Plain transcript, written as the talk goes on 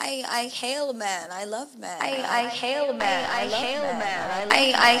I hail men. I love men. I hail men. I hail men.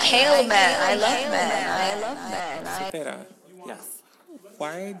 I hail men. I love men. I love men. So Theda, Yes.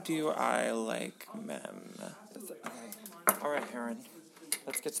 why do I like men? Okay. All right, Harron.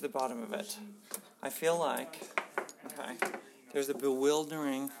 Let's get to the bottom of it. I feel like, there's a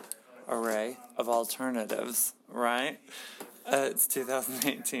bewildering array of alternatives, right? It's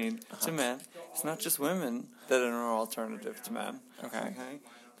 2018 to men. It's not just women that are an alternative to men. Okay.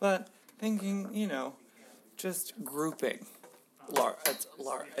 But thinking, just grouping,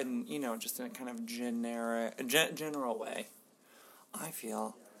 and just in a kind of general way. I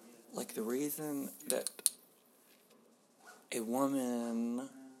feel like the reason that a woman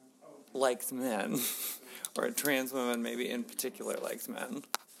likes men, or a trans woman maybe in particular likes men,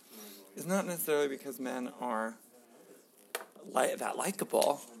 is not necessarily because men are that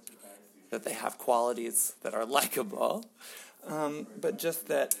likable, that they have qualities that are likable, but just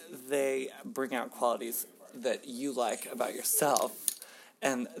that they bring out qualities that you like about yourself,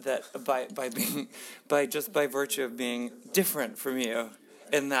 and that by virtue of being different from you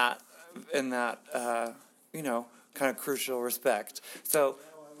in that kind of crucial respect. So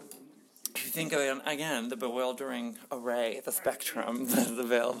if you think of it, again, the bewildering array, the spectrum that is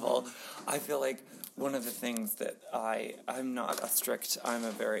available, I feel like one of the things that I'm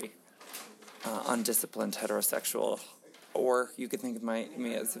a very undisciplined heterosexual, or you could think of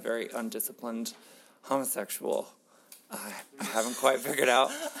me as a very undisciplined homosexual. I haven't quite figured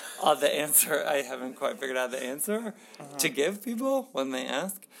out the answer. To give people when they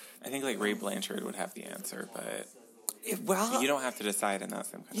ask. I think like Ray Blanchard would have the answer, but Well, you don't have to decide in that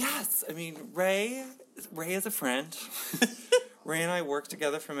same kind yes, I mean Ray is a friend. Ray and I worked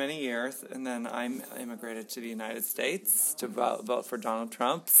together for many years, and then I immigrated to the United States to vote for Donald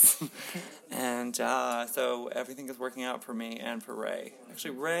Trump, and so everything is working out for me and for Ray.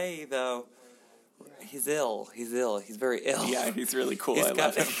 Actually, Ray though, he's ill. He's very ill. Yeah, he's really cool. He's I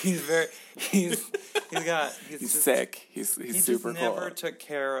love him. He's sick. He's super cool.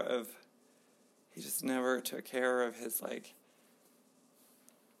 He just never took care of his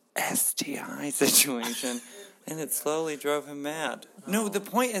STI situation, and it slowly drove him mad. No, the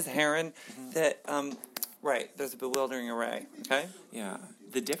point is, Harron, that there's a bewildering array. Okay. Yeah.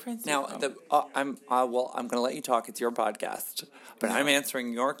 The difference Now, I'm going to let you talk. It's your podcast, but I'm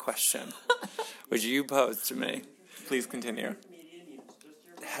answering your question, which you posed to me. Please continue.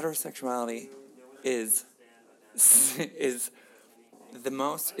 Heterosexuality is it's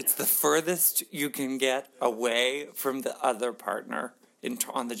the furthest you can get away from the other partner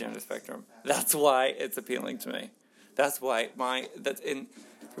on the gender spectrum. That's why it's appealing to me. That's why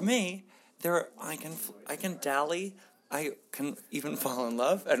for me, I can dally. I can even fall in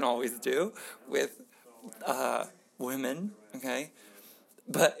love, and always do, with women, okay?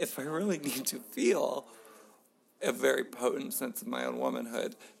 But if I really need to feel a very potent sense of my own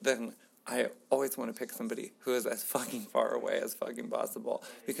womanhood, then I always want to pick somebody who is as fucking far away as fucking possible.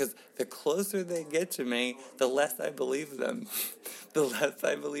 Because the closer they get to me, the less I believe them. The less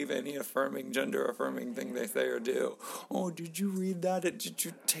I believe any gender-affirming thing they say or do. Oh, did you read that? Did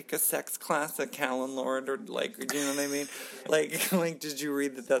you take a sex class at Callan Lord? Or, you know what I mean? Like, did you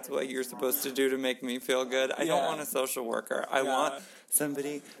read that that's what you're supposed to do to make me feel good? I don't want a social worker. I want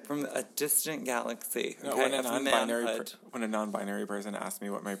somebody from a distant galaxy. Okay? When a non-binary person asks me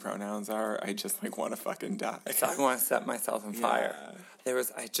what my pronouns are, I just want to fucking die. So I want to set myself on fire.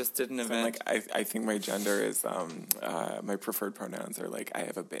 I just did an event. I think my gender is my preferred pronouns are I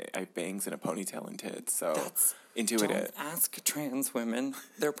have bangs and a ponytail and tits. So That's intuitive. Don't ask trans women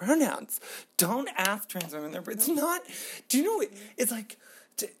their pronouns. Don't ask trans women their. It's not. Do you know? It's like.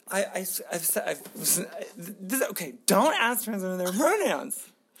 Don't ask trans women their pronouns.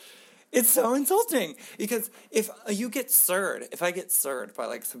 It's so insulting because if I get served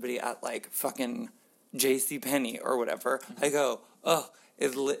by somebody at fucking JCPenney or whatever, I go,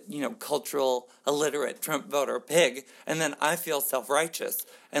 cultural illiterate Trump voter pig, and then I feel self-righteous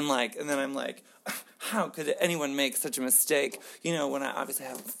and then I'm like, how could anyone make such a mistake? When I obviously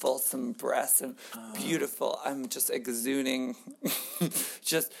have fulsome breasts and beautiful, I'm just exuding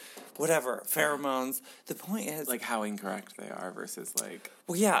just whatever, pheromones. The point is... how incorrect they are versus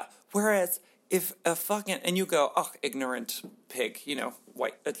Well, yeah. Whereas if and you go, ignorant pig,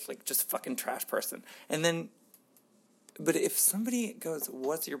 white, it's just fucking trash person. And then, but if somebody goes,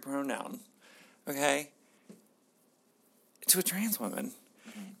 what's your pronoun? Okay? To a trans woman,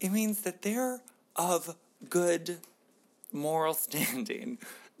 it means that they're of good moral standing,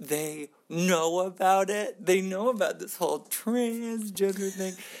 they know about it. They know about this whole transgender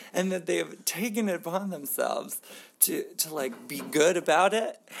thing, and that they have taken it upon themselves to like be good about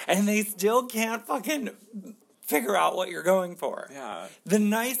it, and they still can't fucking figure out what you're going for. Yeah. The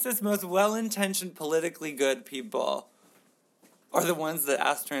nicest, most well-intentioned, politically good people are the ones that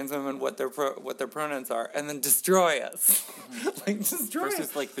ask trans women what their pronouns are, and then destroy us. Like, destroy us.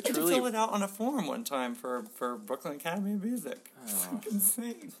 Versus, like, the I had to truly- fill it out on a form one time for Brooklyn Academy of Music. It's like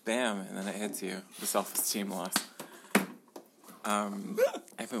insane. Bam, and then it hits you. The self-esteem loss.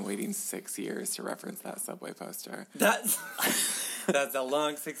 I've been waiting 6 years to reference that Subway poster. That's a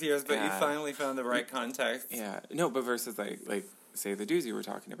long 6 years, but you Yeah. finally found the right context. Yeah, no, but versus like say the dudes you were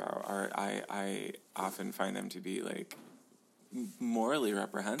talking about are I often find them to be like morally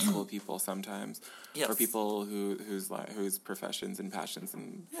reprehensible people sometimes, Yes. or people whose professions and passions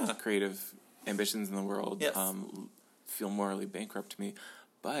and Yeah. creative ambitions in the world Yes. feel morally bankrupt to me,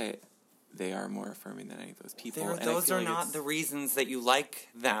 but they are more affirming than any of those people. And I Those feel are like not it's- the reasons that you like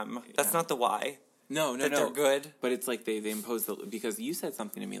them. That's Yeah. not the why. No, that they're good. But it's like they impose because you said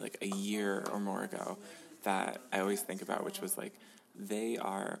something to me like a year or more ago that I always think about, which was like they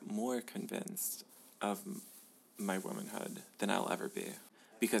are more convinced of my womanhood than I'll ever be,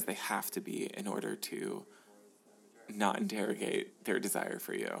 because they have to be in order to not interrogate their desire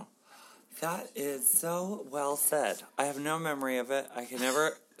for you. That is so well said. I have no memory of it. I could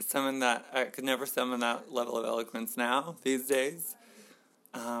never summon that. I could never summon that level of eloquence now these days.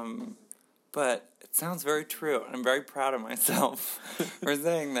 But it sounds very true. I'm very proud of myself for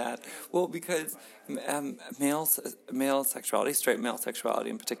saying that. Well, because male sexuality, straight male sexuality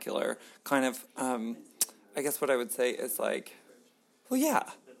in particular, kind of, I guess what I would say is like, well, yeah,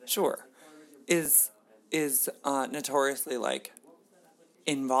 sure, is notoriously like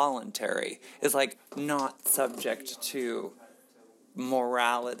involuntary, is like not subject to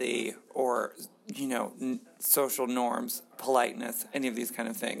morality or, you know, social norms, politeness, any of these kind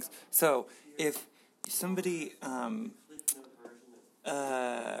of things. So if somebody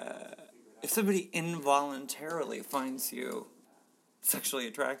involuntarily finds you sexually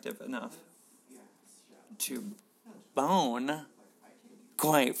attractive enough to bone,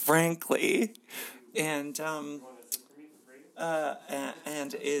 quite frankly, and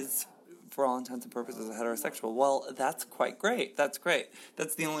is, for all intents and purposes, heterosexual, well, that's quite great. That's great.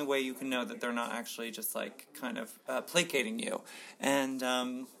 That's the only way you can know that they're not actually just, like, kind of placating you. And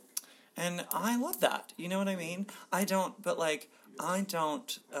I love that. You know what I mean?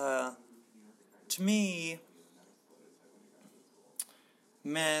 To me,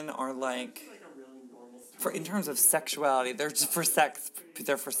 men are like, in terms of sexuality, they're for sex,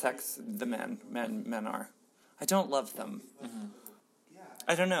 the men are. I don't love them. Mm-hmm.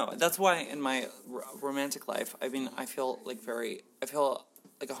 I don't know. That's why in my romantic life, I mean, I feel like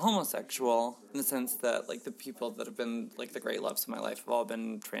a homosexual in the sense that, like, the people that have been, like, the great loves of my life have all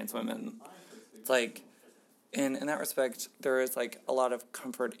been trans women. It's like, in that respect, there is, like, a lot of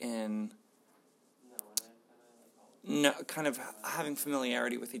comfort in kind of having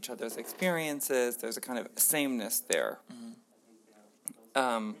familiarity with each other's experiences. There's a kind of sameness there.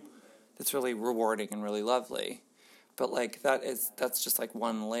 Mm-hmm. That's really rewarding and really lovely. But, like, that's just, like,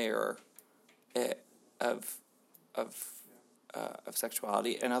 one layer of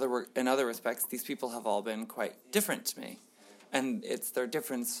sexuality. In other respects, these people have all been quite different to me. And it's their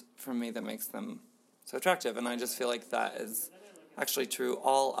difference from me that makes them so attractive. And I just feel like that is actually true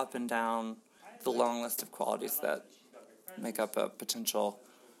all up and down the long list of qualities that make up a potential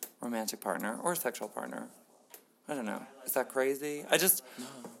romantic partner or sexual partner. I don't know. Is that crazy? I just...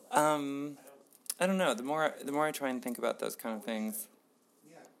 I don't know. The more I try and think about those kind of things,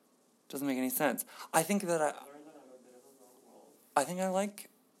 it doesn't make any sense. I think that I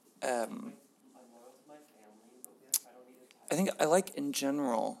like in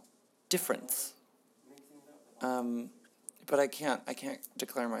general difference. But I can't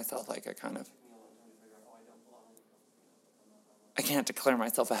declare myself like I can't declare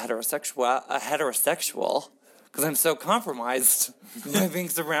myself a heterosexual. Because I'm so compromised by being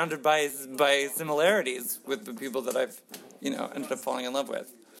surrounded by similarities with the people that I've, ended up falling in love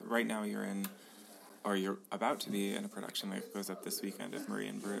with. Right now you're about to be in a production that goes up this weekend of Marie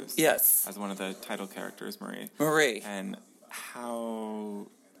and Bruce. Yes. As one of the title characters, Marie. Marie. And how...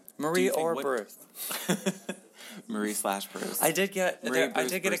 Marie or Bruce? Marie/Bruce. I did get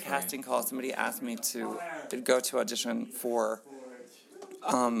a casting call. Somebody asked me to go to audition for...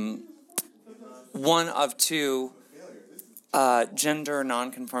 one of two gender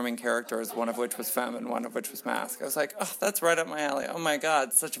non-conforming characters, one of which was femme and one of which was masc. I was like, oh, that's right up my alley. Oh my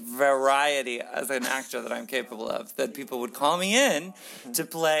God, such variety as an actor that I'm capable of, that people would call me in to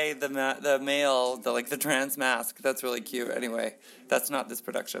play the male, the trans masc. That's really cute. Anyway, that's not this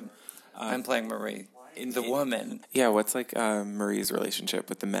production. I'm playing Marie, the woman. Yeah, what's Marie's relationship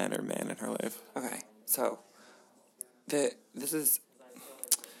with the men or man in her life? Okay, so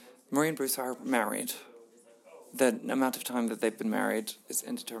Marie and Bruce are married. The amount of time that they've been married is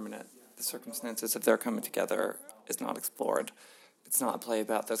indeterminate. The circumstances of their coming together is not explored. It's not a play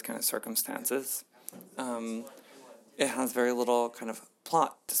about those kind of circumstances. It has very little kind of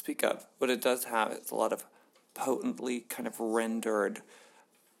plot to speak of. What it does have is a lot of potently kind of rendered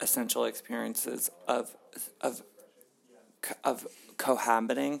essential experiences of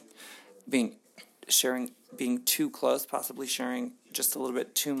cohabiting, being too close, possibly sharing just a little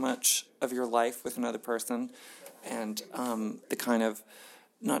bit too much of your life with another person, and the kind of,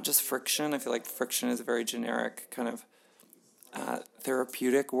 not just friction. I feel like friction is a very generic kind of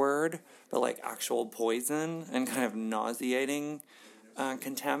therapeutic word, but actual poison and kind of nauseating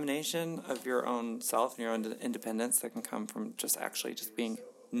contamination of your own self and your own independence that can come from just being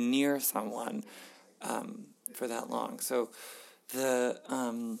near someone for that long. So there's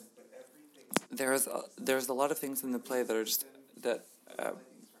a lot of things in the play that are that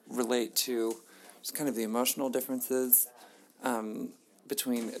relate to just kind of the emotional differences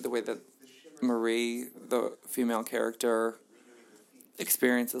between the way that Marie, the female character,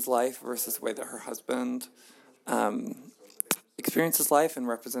 experiences life versus the way that her husband experiences life and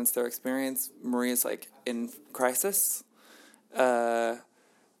represents their experience. Marie is in crisis, although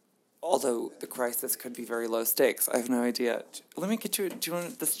the crisis could be very low stakes. I have no idea. Let me get you. Do you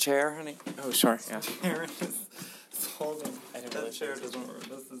want this chair, honey? Oh, sure. Yeah. Chair is holding. That chair doesn't work.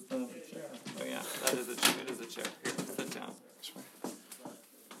 This is not a chair. Oh yeah, that is a chair. It is a chair. Here, sit down. Sure.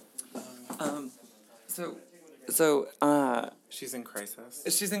 So She's in crisis.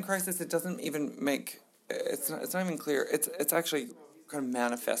 she's in crisis. It doesn't even make. It's not even clear. It's actually kind of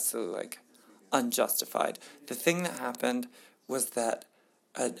manifestly unjustified. The thing that happened was that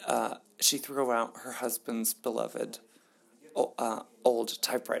she threw out her husband's beloved old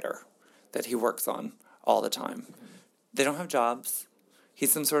typewriter that he works on all the time. They don't have jobs.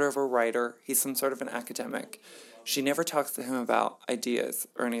 He's some sort of a writer. He's some sort of an academic. She never talks to him about ideas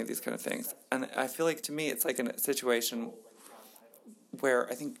or any of these kind of things. And I feel like, to me, it's in a situation where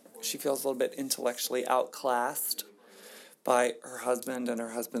I think she feels a little bit intellectually outclassed by her husband and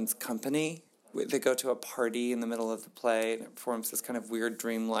her husband's company. They go to a party in the middle of the play, and it forms this kind of weird,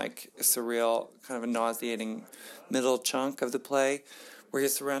 dreamlike, surreal, kind of a nauseating middle chunk of the play, where you're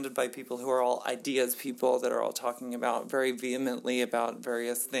surrounded by people who are all ideas people that are all talking about very vehemently about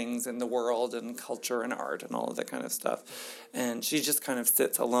various things in the world and culture and art and all of that kind of stuff. And she just kind of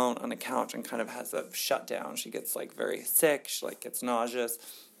sits alone on a couch and kind of has a shutdown. She gets very sick. She gets nauseous.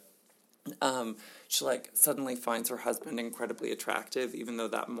 She suddenly finds her husband incredibly attractive, even though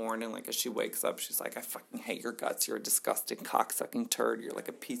that morning, as she wakes up, she's like, I fucking hate your guts. You're a disgusting cocksucking turd. You're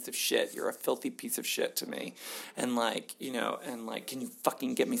a piece of shit. You're a filthy piece of shit to me. And can you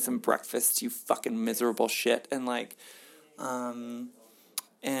fucking get me some breakfast, you fucking miserable shit? And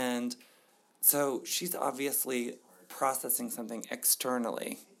so she's obviously processing something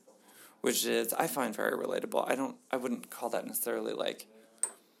externally, which is, I find very relatable. I wouldn't call that necessarily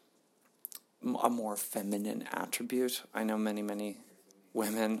a more feminine attribute. I know many, many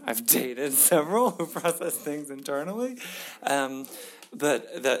women. I've dated several who process things internally. But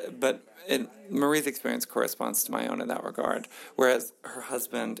Marie's experience corresponds to my own in that regard, whereas her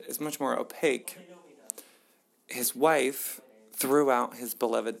husband is much more opaque. His wife threw out his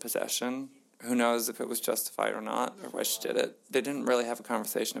beloved possession. Who knows if it was justified or not, or why she did it. They didn't really have a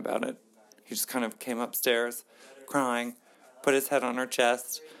conversation about it. He just kind of came upstairs, crying, put his head on her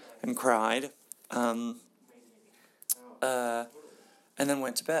chest, and cried, and then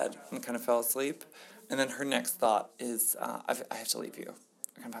went to bed and kind of fell asleep. And then her next thought is, I have to leave you.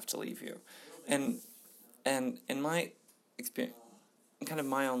 I kind of have to leave you. And in my experience, in kind of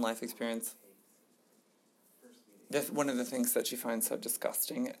my own life experience, one of the things that she finds so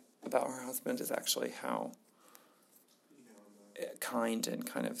disgusting about her husband is actually how kind and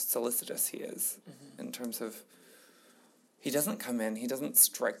kind of solicitous he is, in terms of, he doesn't come in, he doesn't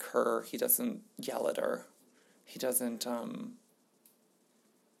strike her, he doesn't yell at her, he doesn't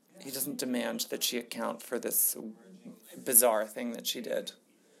demand that she account for this bizarre thing that she did.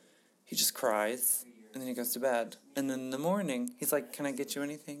 He just cries, and then he goes to bed. And then in the morning, he's like, can I get you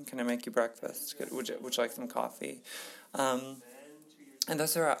anything? Can I make you breakfast? Would you like some coffee? And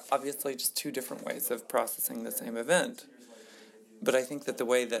those are obviously just two different ways of processing the same event. But I think that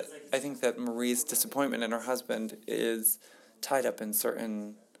I think that Marie's disappointment in her husband is tied up in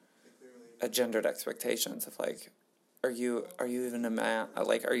certain gendered expectations of like, are you even a man?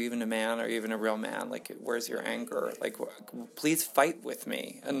 Like, are you even a man? Are you even a real man? Like, where's your anger? Like, please fight with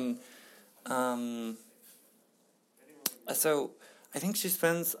me. And so I think she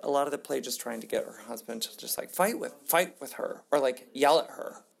spends a lot of the play just trying to get her husband to just like fight with her, or like yell at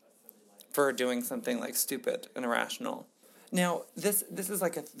her for doing something like stupid and irrational. Now this is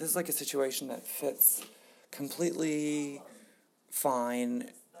like a situation that fits completely fine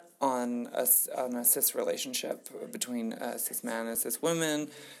on a cis relationship between a cis man and a cis woman.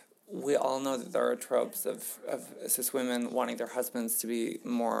 We all know that there are tropes of cis women wanting their husbands to be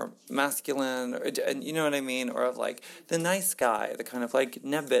more masculine, and you know what I mean, or of like the nice guy, the kind of like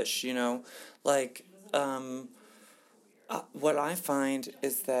nebbish, you know, like what I find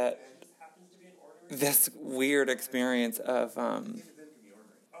is that this weird experience of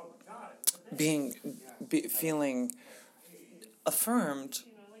feeling affirmed,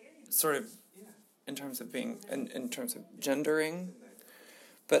 sort of in terms of being in terms of gendering.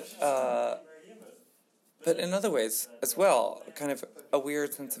 But in other ways as well, kind of a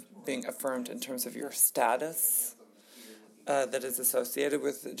weird sense of being affirmed in terms of your status that is associated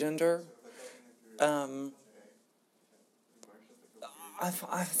with gender.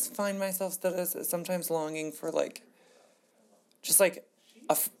 I find myself sometimes longing for like, just like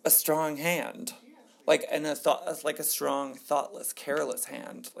a strong hand, like like a strong, thoughtless, careless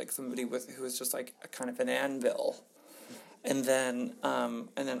hand, like somebody who is just like a kind of an anvil. And then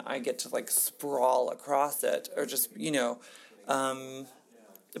I get to like sprawl across it, or just, you know,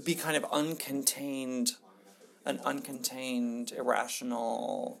 be kind of uncontained,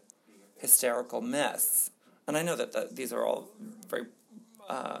 irrational, hysterical mess. And I know that these are all very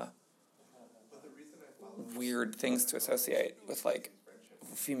weird things to associate with like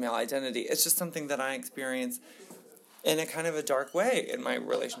female identity. It's just something that I experience in a kind of a dark way in my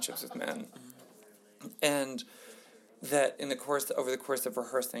relationships with men, and that over the course of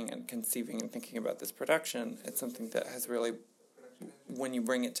rehearsing and conceiving and thinking about this production, it's something that has really, when you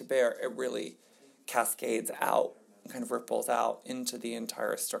bring it to bear, it really cascades out, kind of ripples out into the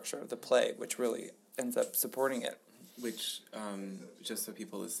entire structure of the play, which really ends up supporting it. Which, just so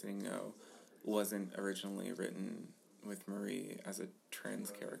people listening know, wasn't originally written with Marie as a trans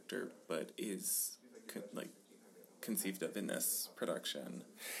character, but is conceived of in this production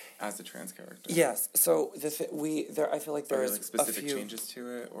as a trans character. Yes. So I feel like there is like specific a few changes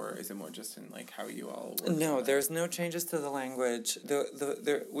to it, or is it more just in like how you all work? No, there's no changes to the language.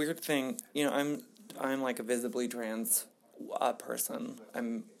 The weird thing, you know, I'm like a visibly trans person.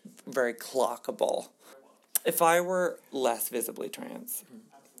 I'm very clockable. If I were less visibly trans,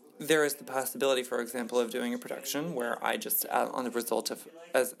 there is the possibility, for example, of doing a production where I just, as a result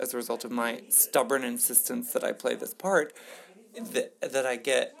of my stubborn insistence that I play this part,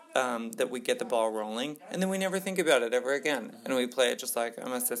 that we get the ball rolling, and then we never think about it ever again, and we play it just like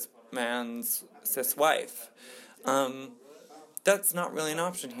I'm a cis man's cis wife. That's not really an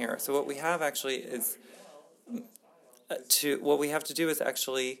option here. So what we have actually is what we have to do is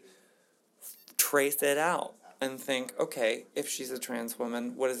actually trace it out and think, okay, if she's a trans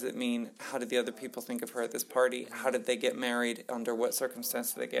woman, what does it mean? How did the other people think of her at this party? How did they get married? Under what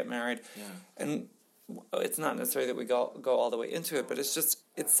circumstances did they get married? Yeah. And it's not necessarily that we go all the way into it, but it's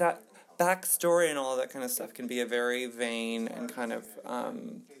that backstory and all that kind of stuff can be a very vain and kind of,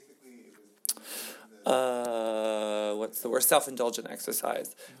 self-indulgent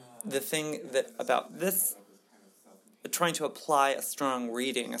exercise. The thing about this, trying to apply a strong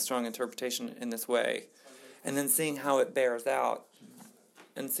reading, a strong interpretation in this way, and then seeing how it bears out,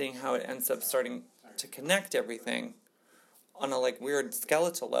 and seeing how it ends up starting to connect everything on a like weird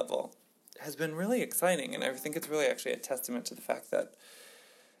skeletal level, has been really exciting. And I think it's really actually a testament to the fact that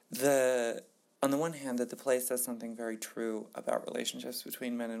on the one hand, that the play says something very true about relationships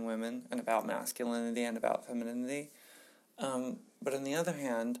between men and women, and about masculinity and about femininity, but on the other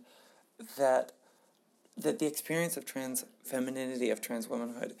hand, that the experience of trans femininity, of trans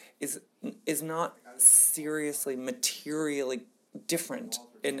womanhood, is not seriously, materially different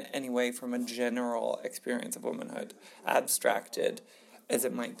in any way from a general experience of womanhood, abstracted as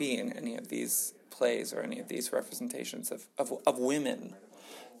it might be in any of these plays or any of these representations of women.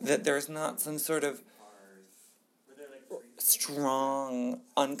 That there's not some sort of strong,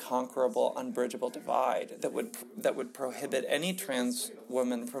 unconquerable, unbridgeable divide that would prohibit any trans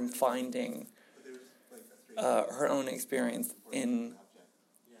woman from finding her own experience in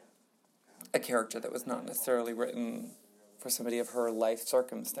a character that was not necessarily written for somebody of her life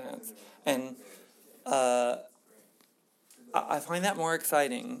circumstance. And I find that more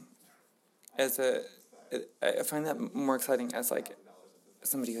exciting as like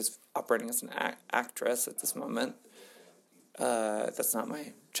somebody who's operating as an actress at this moment. That's not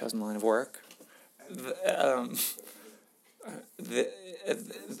my chosen line of work. Then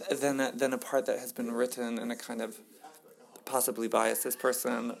a part that has been written in a kind of possibly biased this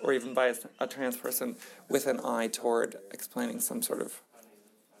person, or even biased a trans person, with an eye toward explaining some sort of,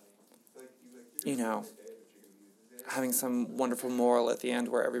 having some wonderful moral at the end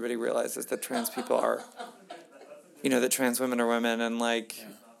where everybody realizes that trans people are, that trans women are women, and like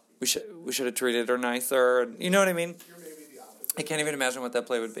we should have treated her nicer, and you know what I mean? I can't even imagine what that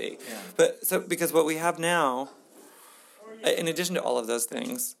play would be. Yeah. But so because what we have now, in addition to all of those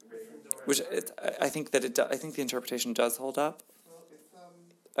things, which I think that I think the interpretation does hold up.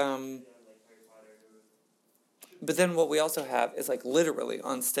 But then what we also have is like literally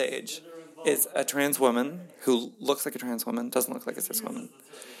on stage is a trans woman who looks like a trans woman, doesn't look like a cis woman,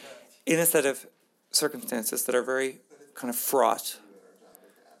 in a set of circumstances that are very kind of fraught,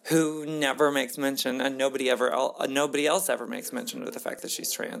 who never makes mention, and nobody else ever makes mention of the fact that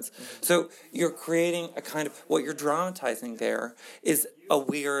she's trans. Mm-hmm. So you're creating a kind of, what you're dramatizing there is a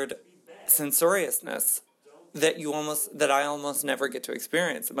weird censoriousness that I almost never get to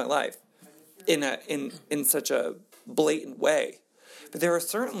experience in my life in such a blatant way. But there are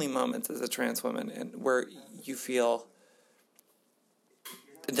certainly moments as a trans woman where you feel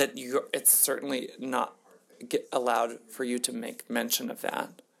that it's certainly not allowed for you to make mention of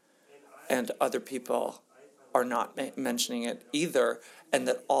that, and other people are not mentioning it either, and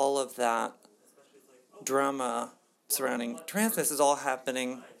that all of that drama surrounding transness is all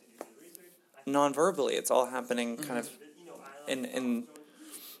happening non-verbally. It's all happening kind of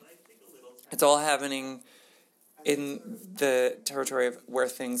it's all happening in the territory of where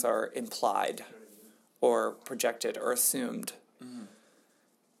things are implied or projected or assumed. Mm-hmm.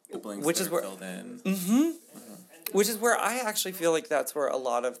 The blanks which is where filled in. Mm-hmm. Mm-hmm. Which is where I actually feel like that's where a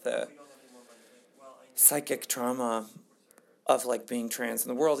lot of the psychic trauma of like being trans in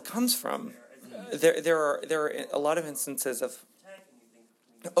the world comes from. Mm-hmm. There are a lot of instances of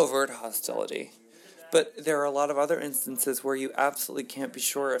overt hostility, but there are a lot of other instances where you absolutely can't be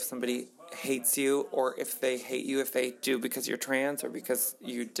sure if somebody hates you, or if they hate you, if they do because you're trans or because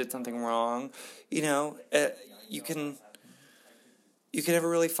you did something wrong. You can never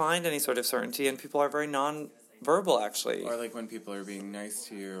really find any sort of certainty, and people are very non-verbal, actually. Or like when people are being nice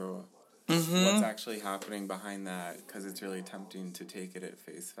to you, mm-hmm. What's actually happening behind that, because it's really tempting to take it at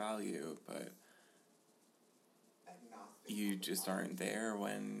face value, but you just aren't there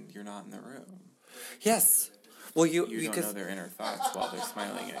when you're not in the room. Yes. Well, you don't know their inner thoughts while they're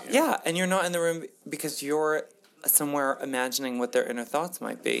smiling at you. Yeah, and you're not in the room because you're somewhere imagining what their inner thoughts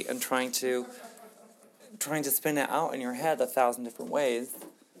might be and trying to spin it out in your head 1,000 different ways,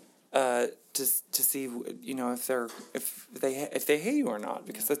 to see if they hate you or not,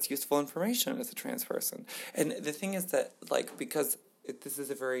 because that's useful information as a trans person. And the thing is that because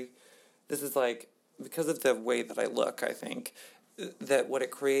of the way that I look, I think that what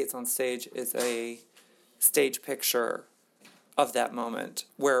it creates on stage is a stage picture of that moment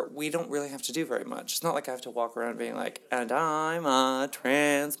where we don't really have to do very much. It's not like I have to walk around being like, and I'm a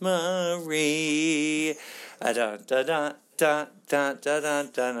trans Marie, da da da da da da da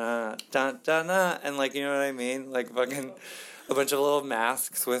da da da, and like, you know what I mean? Like fucking a bunch of little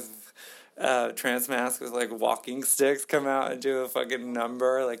masks with trans masks with like walking sticks come out and do a fucking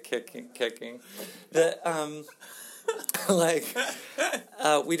number, like kicking.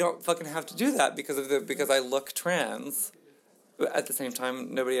 We don't fucking have to do that because I look trans. At the same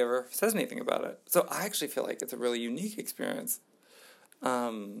time, nobody ever says anything about it. So I actually feel like it's a really unique experience.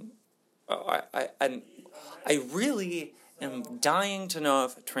 I really am dying to know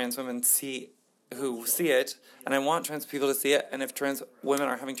if trans women see it, and I want trans people to see it, and if trans women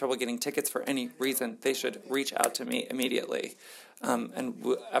are having trouble getting tickets for any reason, they should reach out to me immediately, and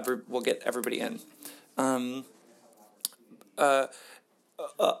we'll get everybody in.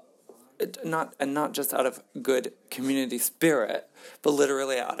 Not just out of good community spirit, but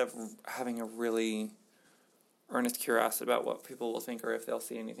literally out of having a really earnest curiosity about what people will think, or if they'll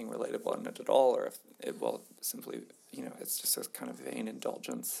see anything relatable in it at all, or if it will simply, it's just a kind of vain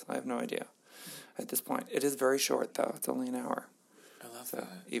indulgence. I have no idea at this point. It is very short, though. It's only an hour. I love that.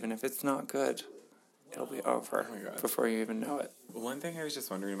 Even if it's not good, it'll be over before you even know it. One thing I was just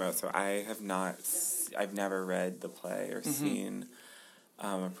wondering about, so I've never read the play or mm-hmm. seen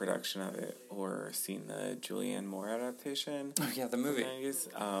a production of it, or seen the Julianne Moore adaptation. Oh yeah, the movie.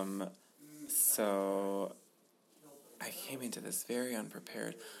 So I came into this very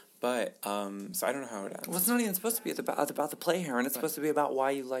unprepared, But, so I don't know how it ends. Well, it's not even supposed to be about the play, Harron. It's supposed to be about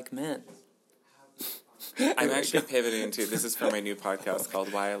why you like men. I'm actually pivoting to, this is for my new podcast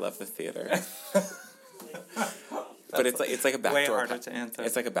called Why I Love the Theater. But it's like a backdoor. Way harder to answer.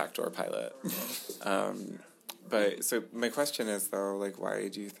 It's like a backdoor pilot. But so my question is though, like, why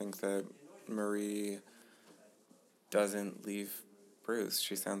do you think that Marie doesn't leave Bruce?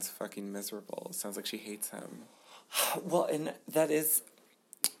 She sounds fucking miserable. It sounds like she hates him. Well, and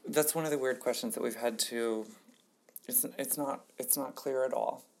that's one of the weird questions that we've had to. It's not clear at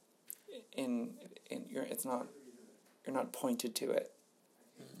all. You're not pointed to it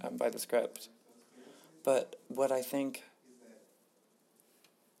by the script. But what I think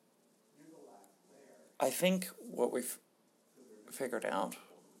what we've figured out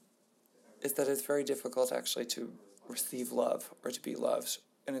is that it's very difficult actually to receive love or to be loved,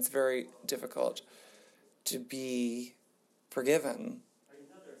 and it's very difficult to be forgiven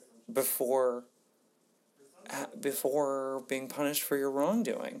before being punished for your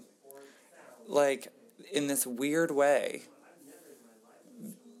wrongdoing. Like, in this weird way,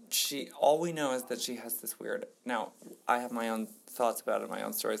 all we know is that she has this weird... Now, I have my own thoughts about it, my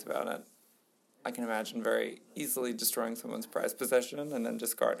own stories about it. I can imagine very easily destroying someone's prized possession and then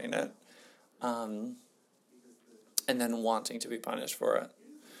discarding it. And then wanting to be punished for it.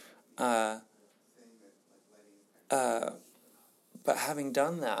 But having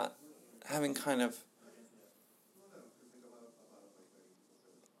done that, having kind of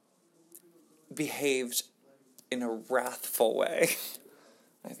behaved in a wrathful way,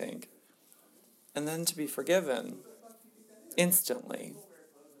 I think, and then to be forgiven instantly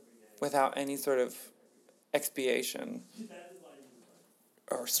without any sort of expiation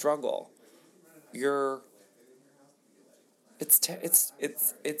or struggle, it's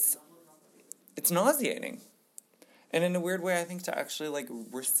nauseating. And in a weird way, I think to actually, like,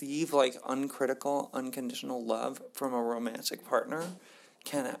 receive, like, uncritical, unconditional love from a romantic partner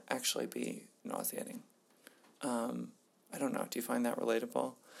can actually be nauseating. I don't know. Do you find that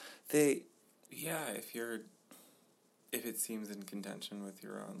relatable? Yeah, if it seems in contention with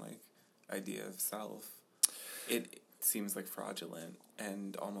your own, like, idea of self, it seems, like, fraudulent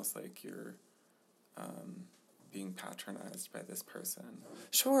and almost like you're being patronized by this person.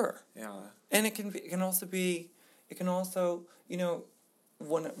 Sure. Yeah. And it can also, you know,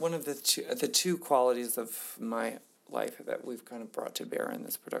 one of the two qualities of my life that we've kind of brought to bear in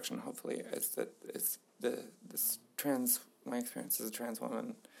this production, hopefully, is my experience as a trans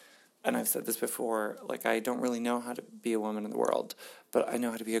woman. And I've said this before, like, I don't really know how to be a woman in the world, but I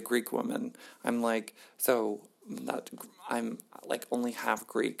know how to be a Greek woman. I'm only half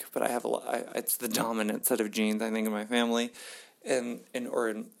Greek, but I have it's the dominant set of genes, I think, in my family, or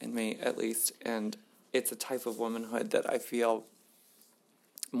in me at least, and it's a type of womanhood that I feel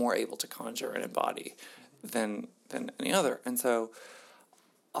more able to conjure and embody than any other. And so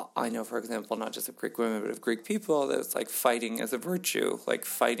I know, for example, not just of Greek women, but of Greek people, that it's like fighting as a virtue, like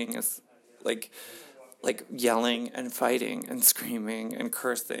fighting as, like yelling and fighting and screaming and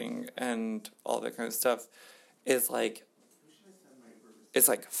cursing and all that kind of stuff is like, it's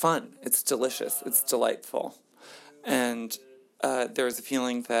like fun, it's delicious, it's delightful. And there's a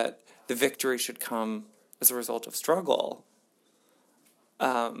feeling that the victory should come as a result of struggle.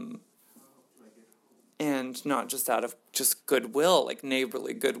 And not just out of just goodwill, like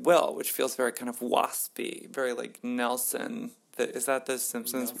neighborly goodwill, which feels very kind of waspy, very like Nelson. Is that the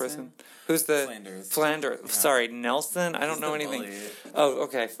Simpsons Nelson? Person? Who's the... Flanders. Yeah. Sorry, Nelson? I don't know anything. Bully. Oh,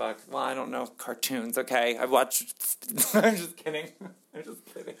 okay, fuck. Well, I don't know cartoons, okay? I watched... I'm just kidding.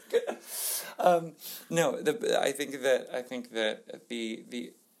 No, I think that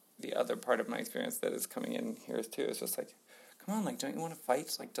the other part of my experience that is coming in here too is just like, come on, like, don't you want to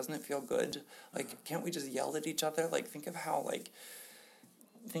fight? Like, doesn't it feel good? Like, can't we just yell at each other? Like, think of how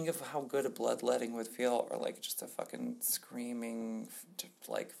good a bloodletting would feel, or, like, just a fucking screaming,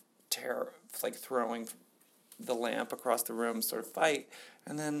 like, terror, like, throwing the lamp across the room sort of fight,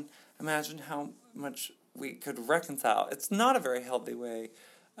 and then imagine how much we could reconcile. It's not a very healthy way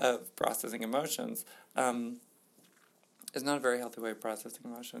of processing emotions. It's not a very healthy way of processing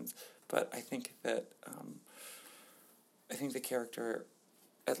emotions, but I think that... I think the character,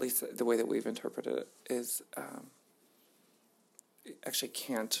 at least the way that we've interpreted it, is actually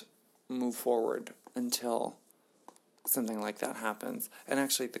can't move forward until something like that happens. And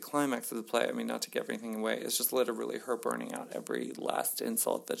actually, the climax of the play, I mean, not to give anything away, is just literally her burning out every last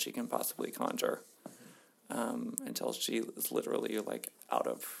insult that she can possibly conjure until she is literally, like, out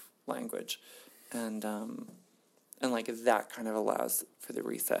of language. And like, that kind of allows for the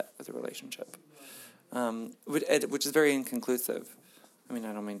reset of the relationship. Which is very inconclusive. I mean,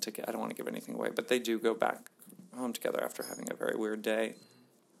 I don't want to give anything away, but they do go back home together after having a very weird day.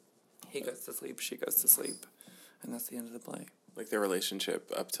 He goes to sleep, she goes to sleep, and that's the end of the play. Like, their relationship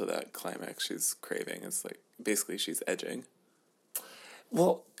up to that climax she's craving is, like, basically she's edging.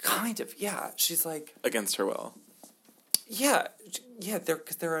 Well, kind of, yeah. She's like... Against her will. Yeah,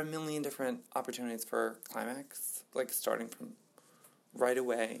 because there are a million different opportunities for climax, like, starting from right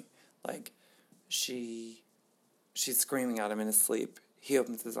away. Like, she's screaming at him in his sleep. He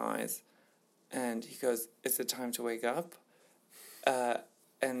opens his eyes, and he goes, "Is it time to wake up?"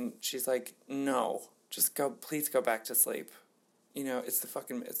 And she's like, "No, please go back to sleep. You know, it's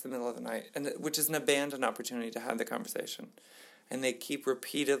the middle of the night," which is an abandoned opportunity to have the conversation. And they keep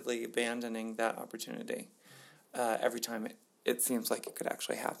repeatedly abandoning that opportunity every time it seems like it could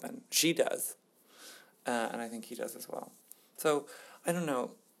actually happen. She does, and I think he does as well. So, I don't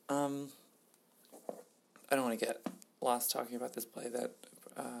know. I don't want to get lost talking about this play that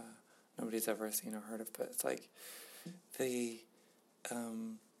nobody's ever seen or heard of, but it's like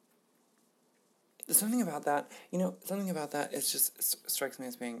something about that is just strikes me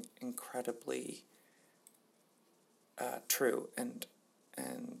as being incredibly true and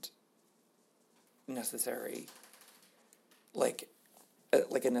necessary, like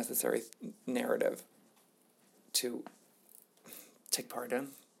a necessary narrative to take part in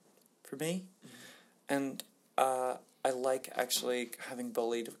for me. And I like actually having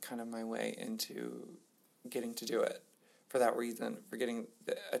bullied kind of my way into getting to do it for that reason, for getting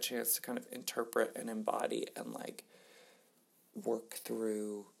a chance to kind of interpret and embody and, like, work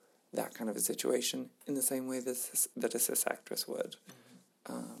through that kind of a situation in the same way that a cis actress would.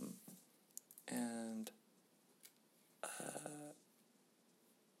 And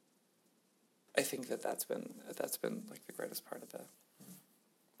I think that's been like the greatest part of the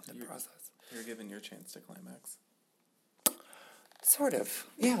process. You're given your chance to climax. Sort of.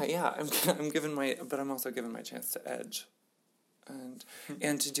 Yeah. I'm given but I'm also given my chance to edge. And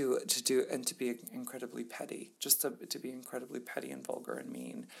to be incredibly petty, just to be incredibly petty and vulgar and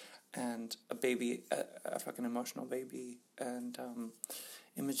mean, and a fucking emotional baby, and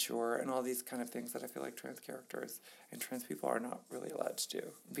immature, and all these kind of things that I feel like trans characters and trans people are not really allowed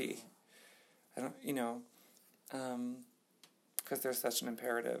to be. I don't, because there's such an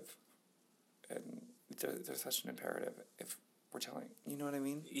imperative, and there's such an imperative if we're telling, you know what I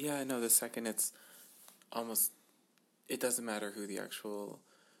mean? Yeah, I know. The second it's almost, it doesn't matter who the actual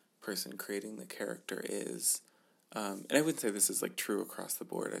person creating the character is. And I wouldn't say this is, like, true across the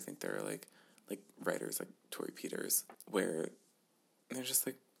board. I think there are, like writers like Tori Peters, where they're just,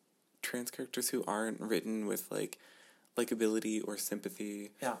 like, trans characters who aren't written with, like, likability or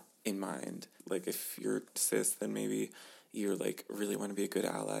sympathy in mind. Like, if you're cis, then maybe you're, like, really want to be a good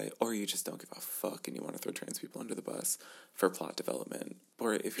ally, or you just don't give a fuck and you want to throw trans people under the bus for plot development.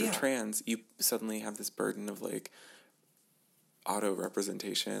 Or if you're trans, you suddenly have this burden of, like,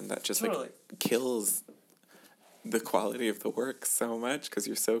 auto-representation that just, like, kills the quality of the work so much, because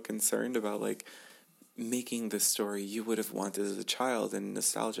you're so concerned about, like, making the story you would have wanted as a child, and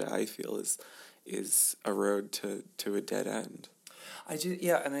nostalgia, I feel, is a road to a dead end. I do,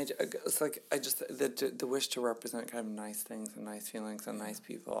 yeah, and it's like, the wish to represent kind of nice things and nice feelings and nice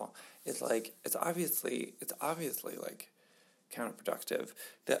people is, like, it's obviously, like, counterproductive.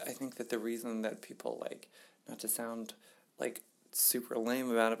 That I think that the reason that people, like, not to sound, like, super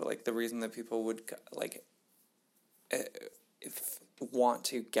lame about it, but, like, the reason that people would, like, want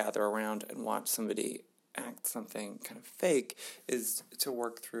to gather around and watch somebody act something kind of fake is to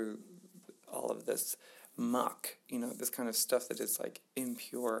work through all of this muck, this kind of stuff that is, like,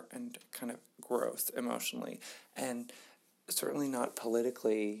 impure and kind of gross emotionally, and certainly not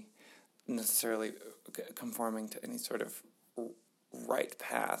politically necessarily conforming to any sort of right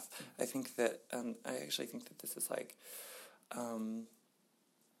path. I think that, I actually think that this is, like,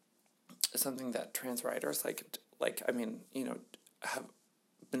 something that trans writers, have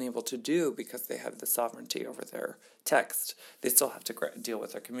been able to do because they have the sovereignty over their text. They still have to deal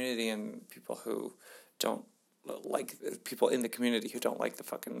with their community and people who don't like, people in the community who don't like the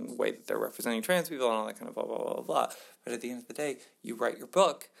fucking way that they're representing trans people and all that kind of blah, blah, blah, blah. But at the end of the day, you write your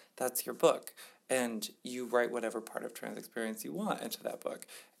book, that's your book. And you write whatever part of trans experience you want into that book.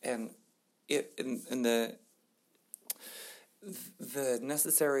 And the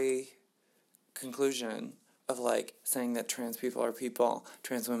necessary conclusion of, like, saying that trans people are people,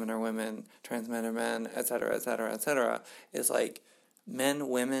 trans women are women, trans men are men, etc., etc., etc., is, like, men,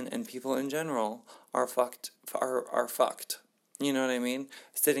 women, and people in general are fucked. You know what I mean?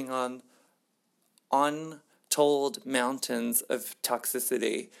 Sitting on told mountains of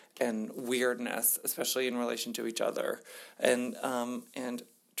toxicity and weirdness, especially in relation to each other, and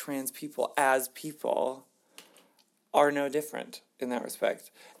trans people as people are no different in that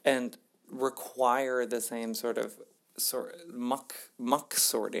respect, and require the same sort of muck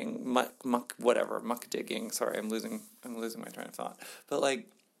sorting, muck whatever, muck digging. Sorry, I'm losing my train of thought. But like,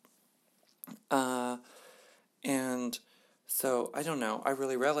 and so I don't know. I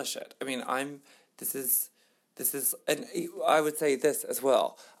really relish it. I mean, this is, and I would say this as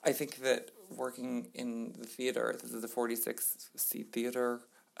well. I think that working in the theater, this is a 46-seat theater.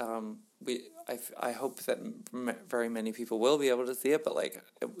 I hope that very many people will be able to see it, but like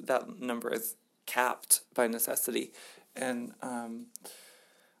that number is capped by necessity, and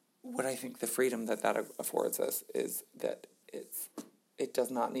what I think the freedom that affords us is that it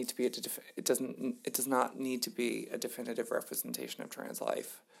does not need to be it does not need to be a definitive representation of trans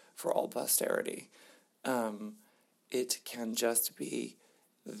life for all posterity. It can just be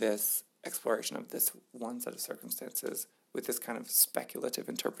this exploration of this one set of circumstances with this kind of speculative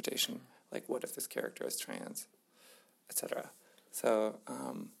interpretation, like what if this character is trans, etc. So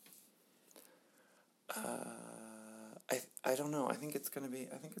I don't know. I think it's gonna be.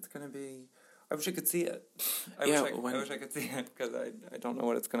 I wish I could see it. I wish I could see it because I don't know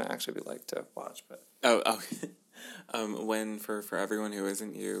what it's gonna actually be like to watch. But when for everyone who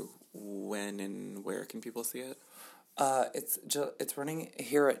isn't you, when and where can people see it? It's running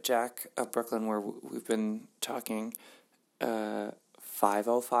here at Jack of Brooklyn, where we've been talking.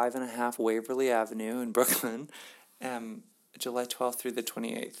 505.5 Waverly Avenue in Brooklyn, July 12th through the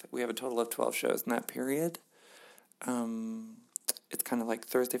 28th. We have a total of 12 shows in that period. It's kind of like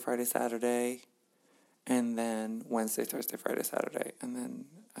Thursday, Friday, Saturday, and then Wednesday, Thursday, Friday, Saturday, and then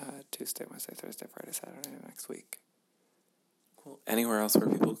Tuesday, Wednesday, Thursday, Friday, Saturday next week. Cool. Anywhere else where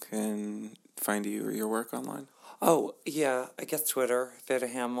people can find you or your work online? Oh, yeah, I guess Twitter, Theda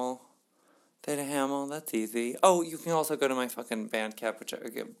Hammel, that's easy. Oh, you can also go to my fucking Bandcamp, which I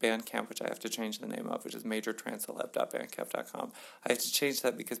have to change the name of, which is majortransceleb.bandcamp.com. I have to change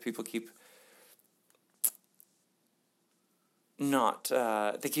that because people keep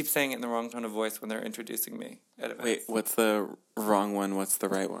they keep saying it in the wrong tone of voice when they're introducing me at events. Wait, what's the wrong one? What's the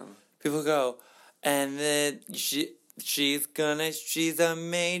right one? People go, and then she's a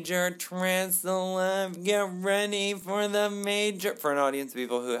major trans celeb, get ready for for an audience of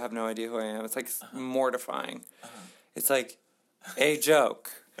people who have no idea who I am. It's like mortifying. It's like a joke.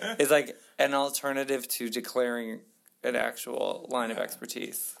 It's like an alternative to declaring an actual line of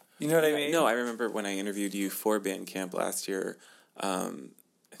expertise. You know what I mean? No, I remember when I interviewed you for Bandcamp last year, I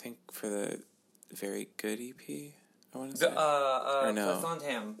think for the Very Good EP, I want to say. Or no.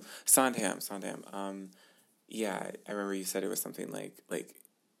 Sondheim. Yeah, I remember you said it was something like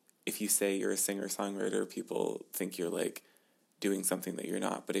if you say you're a singer-songwriter, people think you're like doing something that you're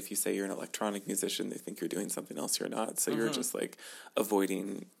not. But if you say you're an electronic musician, they think you're doing something else you're not. So you're just like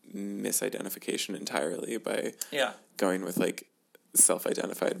avoiding misidentification entirely by going with like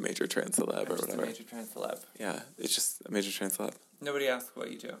self-identified major trans celeb or whatever. Major trans celeb. Yeah, it's just a major trans celeb. Nobody asks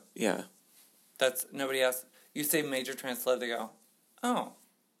what you do. Yeah. Nobody asks. You say major trans celeb, they go, oh.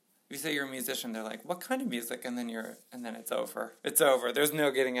 If you say you're a musician, they're like, what kind of music? And then it's over. It's over. There's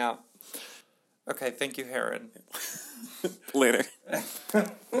no getting out. Okay, thank you, Harron. Later.